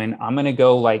keep going. I'm going to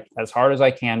go like as hard as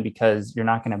I can, because you're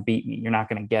not going to beat me. You're not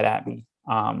going to get at me.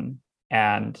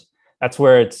 And that's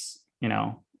where it's, you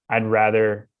know, I'd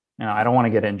rather, you know, I don't want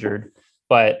to get injured,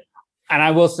 and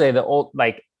I will say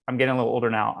like, I'm getting a little older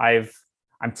now.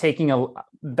 I'm taking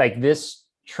like this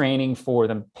training for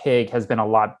the pig has been a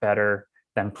lot better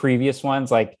than previous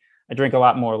ones. Like I drink a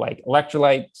lot more like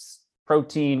electrolytes,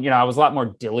 protein, you know, I was a lot more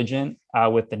diligent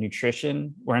with the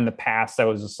nutrition, where in the past I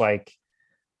was just like,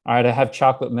 all right, I have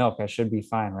chocolate milk, I should be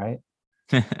fine, right?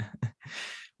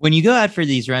 When you go out for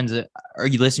these runs, are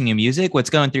you listening to music? What's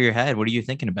going through your head? What are you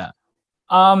thinking about?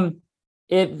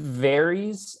 It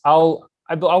varies. I'll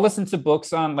listen to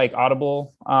books on like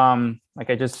Audible. Like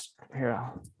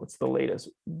what's the latest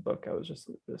book I was just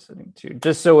listening to?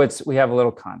 Just so we have a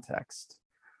little context.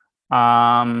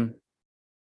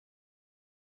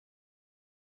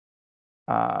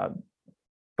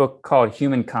 Book called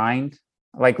Humankind.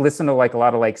 I like listen to like a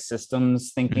lot of like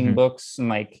systems thinking books, and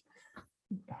like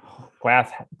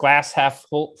glass half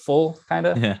full kind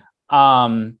of. Yeah.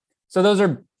 So those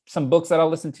are some books that I'll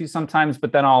listen to sometimes,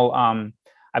 but then I've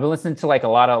been listening to like a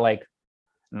lot of like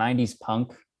 90s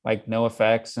punk, like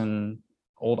NoFX and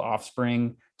old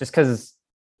Offspring, just because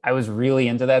I was really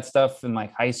into that stuff in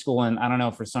like high school. And I don't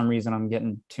know, for some reason I'm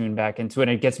getting tuned back into it.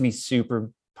 And it gets me super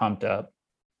pumped up.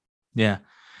 Yeah.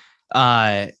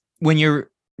 When you're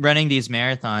running these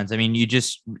marathons, I mean,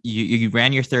 you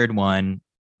ran your third one.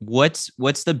 What's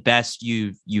the best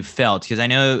you've felt? Because I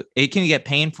know it can get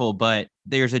painful, but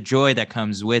there's a joy that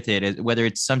comes with it. Whether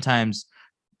it's sometimes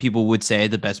people would say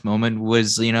the best moment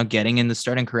was, you know, getting in the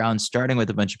starting corral and starting with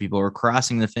a bunch of people, or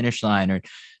crossing the finish line,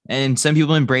 and some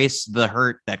people embrace the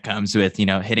hurt that comes with, you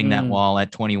know, hitting that wall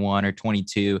at 21 or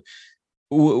 22.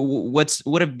 What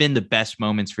have been the best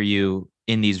moments for you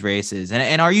in these races?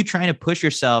 And are you trying to push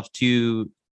yourself to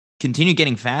continue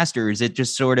getting faster? Or is it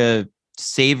just sort of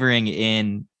savoring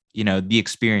in, you know, the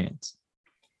experience?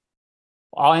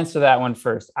 I'll answer that one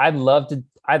first. I'd love to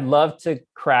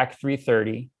crack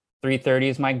 3:30. 3:30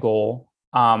 is my goal.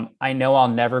 I know I'll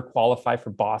never qualify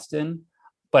for Boston,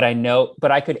 but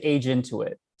I could age into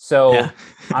it. So yeah.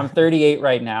 I'm 38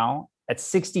 right now. At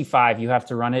 65, you have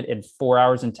to run it in 4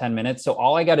 hours and 10 minutes. So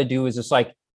all I got to do is just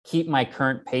like keep my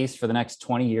current pace for the next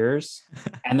 20 years,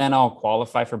 and then I'll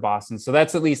qualify for Boston. So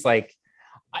that's at least like,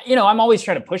 I'm always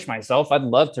trying to push myself. I'd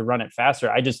love to run it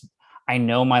faster. I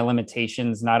know my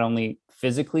limitations, not only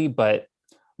physically, but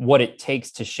what it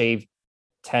takes to shave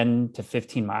 10 to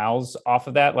 15 miles off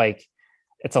of that. Like,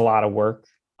 it's a lot of work.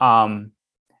 And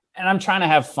I'm trying to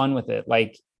have fun with it.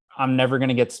 Like, I'm never going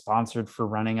to get sponsored for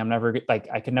running.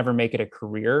 I could never make it a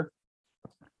career.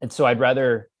 And so I'd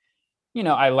rather,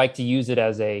 I like to use it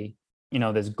as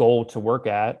this goal to work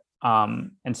at.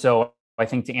 And so I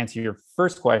think, to answer your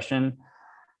first question,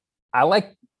 I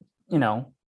like, you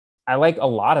know, I like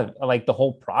the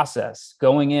whole process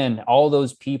going in, all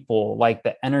those people, like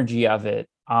the energy of it,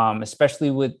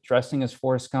 especially with dressing as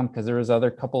Forrest Gump, because there was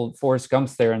other couple Forrest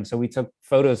Gumps there. And so we took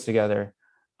photos together.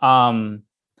 Um,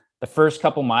 the first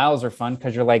couple miles are fun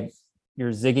because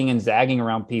you're zigging and zagging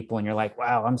around people and you're like,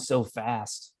 wow, I'm so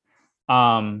fast.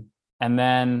 And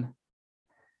then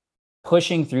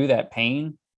pushing through that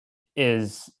pain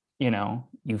is,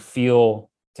 you feel,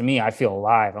 to me, I feel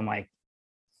alive. I'm like,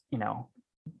 you know,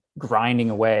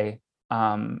 grinding away.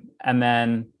 And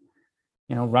then,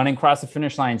 running across the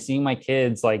finish line, seeing my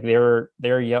kids, like they're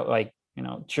like,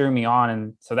 cheering me on.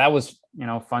 And so that was,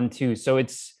 fun too. So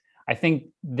I think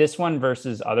this one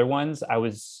versus other ones, I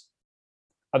was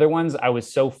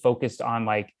so focused on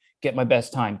like, get my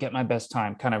best time,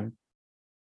 kind of,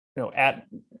 at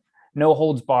no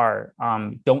holds bar.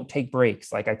 Don't take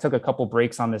breaks. Like, I took a couple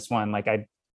breaks on this one. Like, I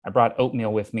brought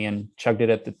oatmeal with me and chugged it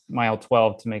at the mile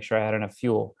 12 to make sure I had enough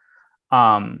fuel.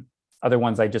 Other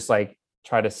ones, I just like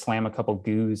try to slam a couple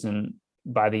goos, and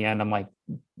by the end I'm like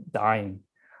dying.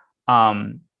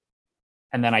 And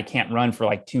then I can't run for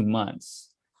like 2 months.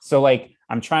 So like,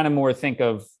 I'm trying to more think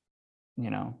of,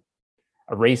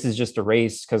 a race is just a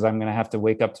race, because I'm going to have to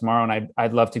wake up tomorrow, and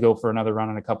I'd love to go for another run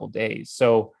in a couple days.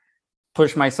 So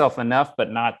push myself enough,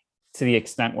 but not to the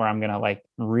extent where I'm going to like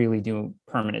really do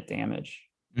permanent damage.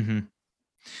 Mm-hmm.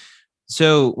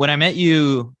 So when I met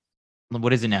you,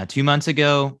 what is it now, 2 months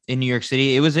ago in New York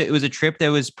City, it was a trip that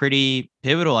was pretty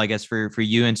pivotal, I guess, for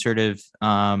you and sort of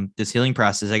this healing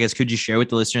process. I guess, could you share with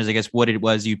the listeners, I guess, what it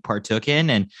was you partook in,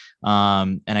 and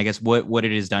I guess what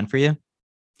it has done for you?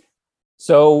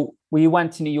 So we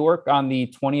went to New York on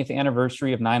the 20th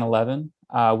anniversary of 9/11.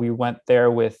 We went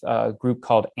there with a group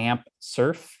called AMP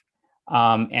Surf,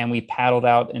 and we paddled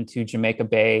out into Jamaica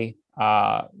Bay,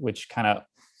 which kind of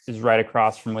is right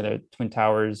across from where the Twin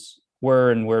Towers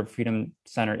were and where Freedom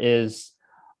Center is,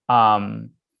 and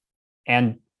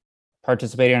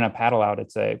participated in a paddle out.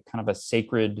 It's a kind of a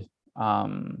sacred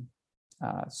surfing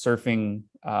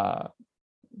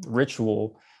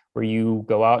ritual where you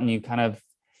go out and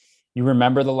you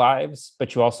remember the lives,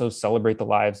 but you also celebrate the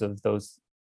lives of those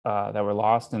that were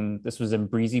lost. And this was in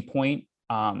Breezy Point,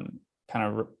 kind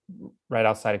of right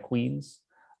outside of Queens,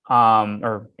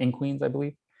 or in Queens, I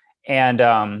believe.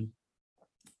 And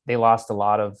they lost a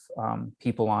lot of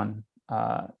people on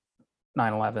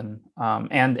 9/11,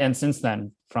 and since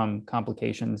then, from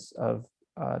complications of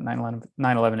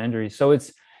 9/11 injuries. So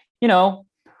it's,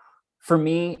 for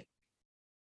me,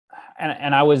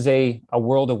 and I was a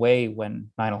world away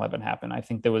when 9/11 happened. I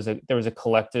think there was a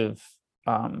collective,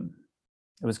 it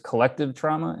was collective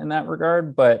trauma in that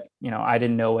regard, but I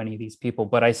didn't know any of these people,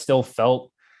 but I still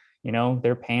felt,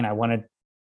 their pain. I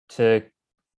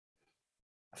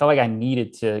felt like I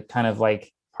needed to kind of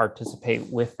like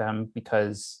participate with them,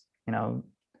 because of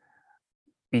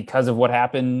what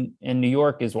happened in New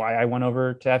York is why I went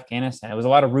over to Afghanistan. It was a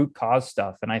lot of root cause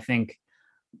stuff. And I think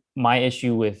my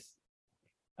issue with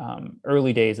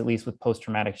early days, at least with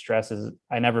post-traumatic stress, is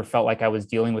I never felt like I was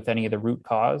dealing with any of the root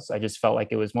cause. I just felt like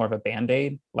it was more of a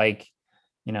band-aid, like,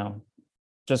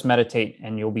 just meditate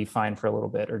and you'll be fine for a little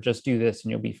bit, or just do this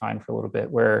and you'll be fine for a little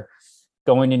bit. Where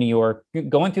going to New York,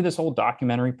 going through this whole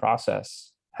documentary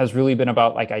process has really been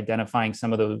about like identifying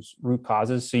some of those root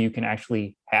causes, so you can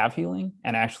actually have healing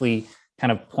and actually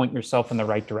kind of point yourself in the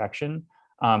right direction.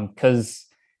 Because,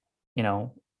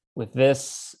 with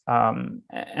this,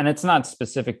 and it's not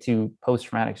specific to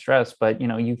post-traumatic stress, but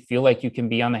you feel like you can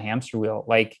be on the hamster wheel,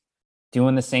 like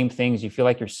doing the same things. You feel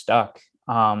like you're stuck,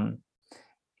 and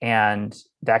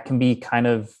that can be kind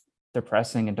of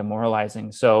depressing and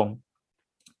demoralizing. So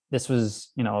this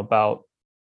was, about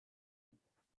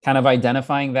kind of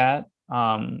identifying that,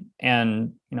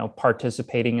 and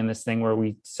participating in this thing where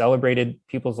we celebrated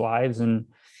people's lives, and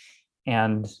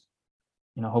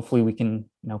hopefully we can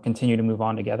continue to move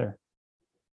on together.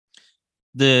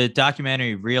 The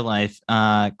documentary Real Life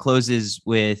closes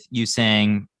with you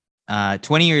saying,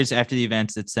 20 years after the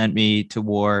events that sent me to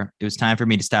war, it was time for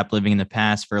me to stop living in the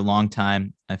past. For a long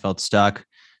time, I felt stuck.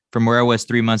 From where I was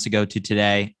 3 months ago to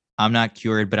today, I'm not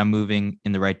cured, but I'm moving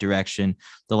in the right direction.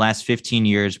 The last 15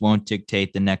 years won't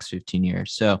dictate the next 15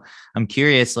 years. So I'm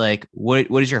curious, like, what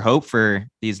is your hope for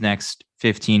these next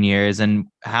 15 years, and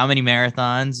how many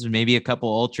marathons, maybe a couple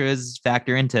ultras,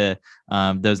 factor into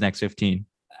those next 15?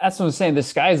 That's what I'm saying. The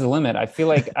sky's the limit. I feel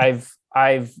like I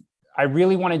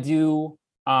really want to do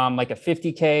like a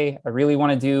 50K. I really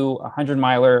want to do a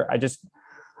 100-miler. I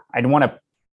want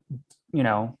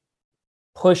to,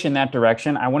 push in that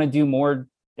direction. I want to do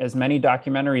as many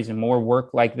documentaries and more work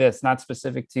like this, not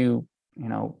specific to,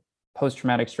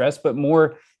 post-traumatic stress, but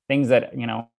more things that,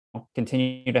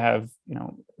 continue to have,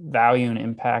 value and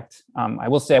impact. I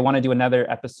will say I want to do another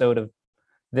episode of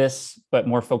this, but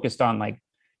more focused on like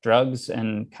drugs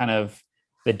and kind of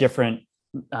the different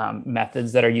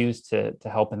methods that are used to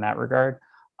help in that regard.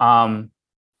 But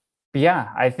yeah,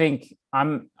 I think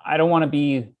I don't want to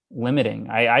be limiting.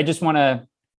 I just want to,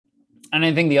 and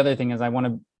I think the other thing is I want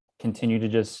to continue to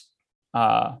just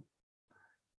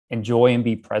enjoy and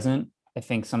be present. I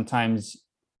think sometimes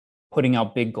putting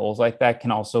out big goals like that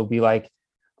can also be like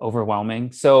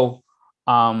overwhelming. So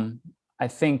I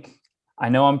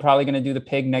know I'm probably going to do the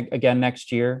pig again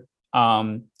next year.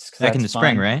 Back in the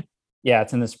spring, right? Yeah,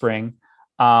 it's in the spring.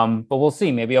 But we'll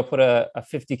see. Maybe I'll put a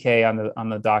 50K on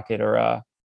the docket, or a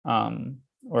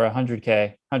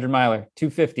 100K, 100-miler,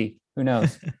 250. Who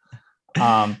knows?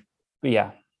 But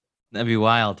yeah, that'd be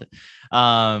wild.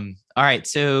 All right.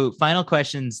 So final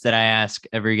questions that I ask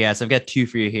every guest. I've got two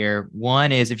for you here.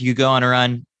 One is, if you go on a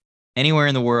run anywhere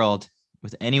in the world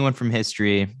with anyone from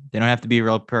history, they don't have to be a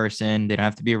real person, they don't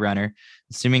have to be a runner,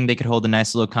 assuming they could hold a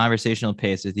nice little conversational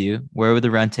pace with you, where would the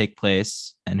run take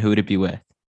place and who would it be with?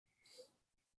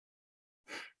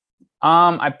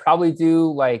 I'd probably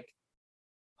do like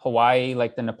Hawaii,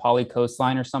 like the Nepali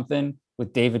coastline or something,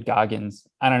 with David Goggins.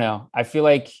 I don't know. I feel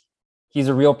like he's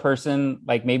a real person.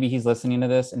 Like maybe he's listening to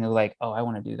this and he's like, oh, I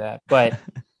want to do that. But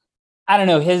I don't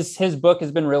know. His book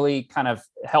has been really kind of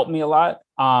helped me a lot.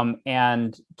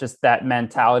 And just that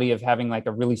mentality of having like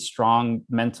a really strong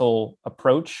mental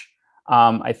approach,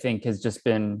 I think has just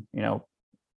been,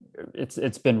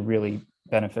 it's been really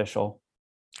beneficial.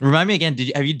 Remind me again,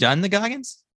 have you done the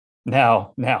Goggins?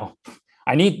 No.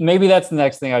 Maybe that's the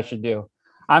next thing I should do.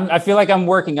 I feel like I'm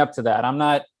working up to that. I'm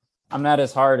not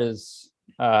as hard as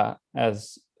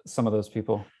some of those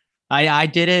people. I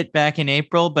did it back in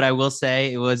April, but I will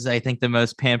say it was, I think, the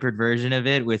most pampered version of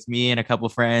it, with me and a couple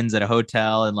friends at a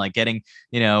hotel, and like getting,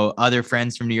 other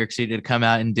friends from New York City to come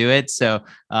out and do it. So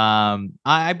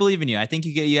I believe in you. I think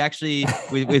you actually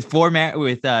with 3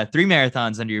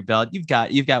 marathons under your belt, you've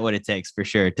got what it takes for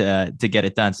sure to get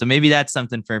it done. So maybe that's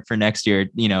something for next year,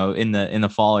 in the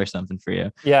fall or something for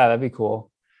you. Yeah, that'd be cool.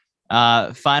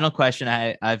 Final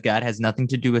question I've got has nothing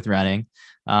to do with running.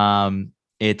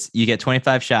 You get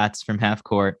 25 shots from half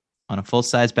court on a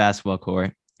full-size basketball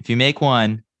court. If you make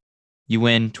one, you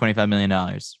win $25 million.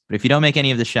 But if you don't make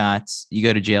any of the shots, you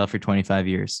go to jail for 25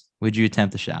 years. Would you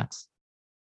attempt the shots?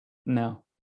 No.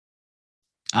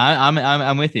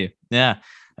 I'm with you. Yeah.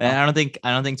 No. I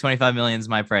don't think 25 million is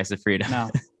my price of freedom.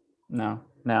 No.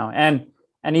 And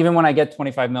even when I get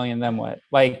 25 million, then what?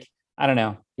 Like, I don't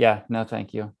know. Yeah. No,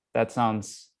 thank you. That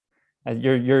sounds,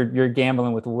 you're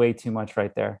gambling with way too much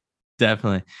right there.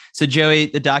 Definitely. So Joey,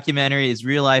 the documentary is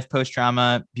real life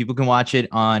post-trauma. People can watch it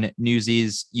on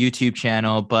Newsy's YouTube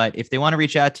channel, but if they want to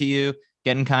reach out to you,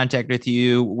 get in contact with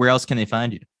you, where else can they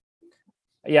find you?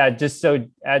 Yeah, just so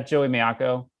at Joey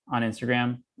Miyako on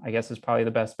Instagram, I guess is probably the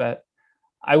best bet.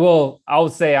 I'll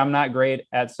say I'm not great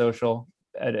at social,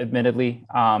 admittedly.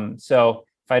 So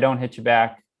if I don't hit you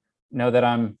back, know that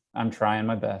I'm trying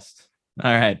my best.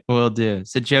 All right, will do.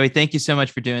 So Joey, thank you so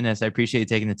much for doing this. I appreciate you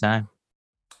taking the time.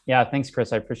 Yeah, thanks,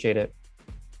 Chris. I appreciate it.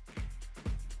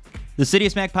 The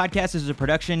Citius Mag Podcast is a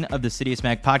production of the Citius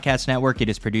Mag Podcast Network. It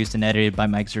is produced and edited by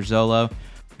Mike Zerzolo.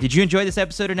 Did you enjoy this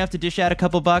episode enough to dish out a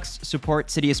couple bucks? Support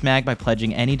Citius Mag by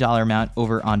pledging any dollar amount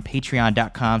over on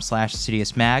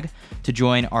patreon.com/CitiusMag to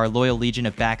join our loyal legion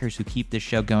of backers who keep this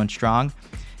show going strong.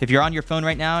 If you're on your phone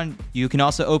right now, you can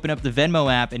also open up the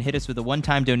Venmo app and hit us with a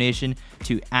one-time donation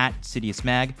to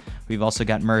 @CitiusMag. We've also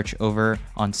got merch over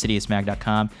on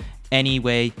CitiusMag.com. Any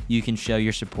way you can show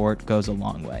your support goes a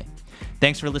long way.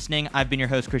 Thanks for listening. I've been your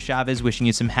host, Chris Chavez, wishing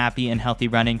you some happy and healthy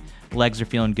running. Legs are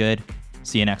feeling good.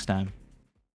 See you next time.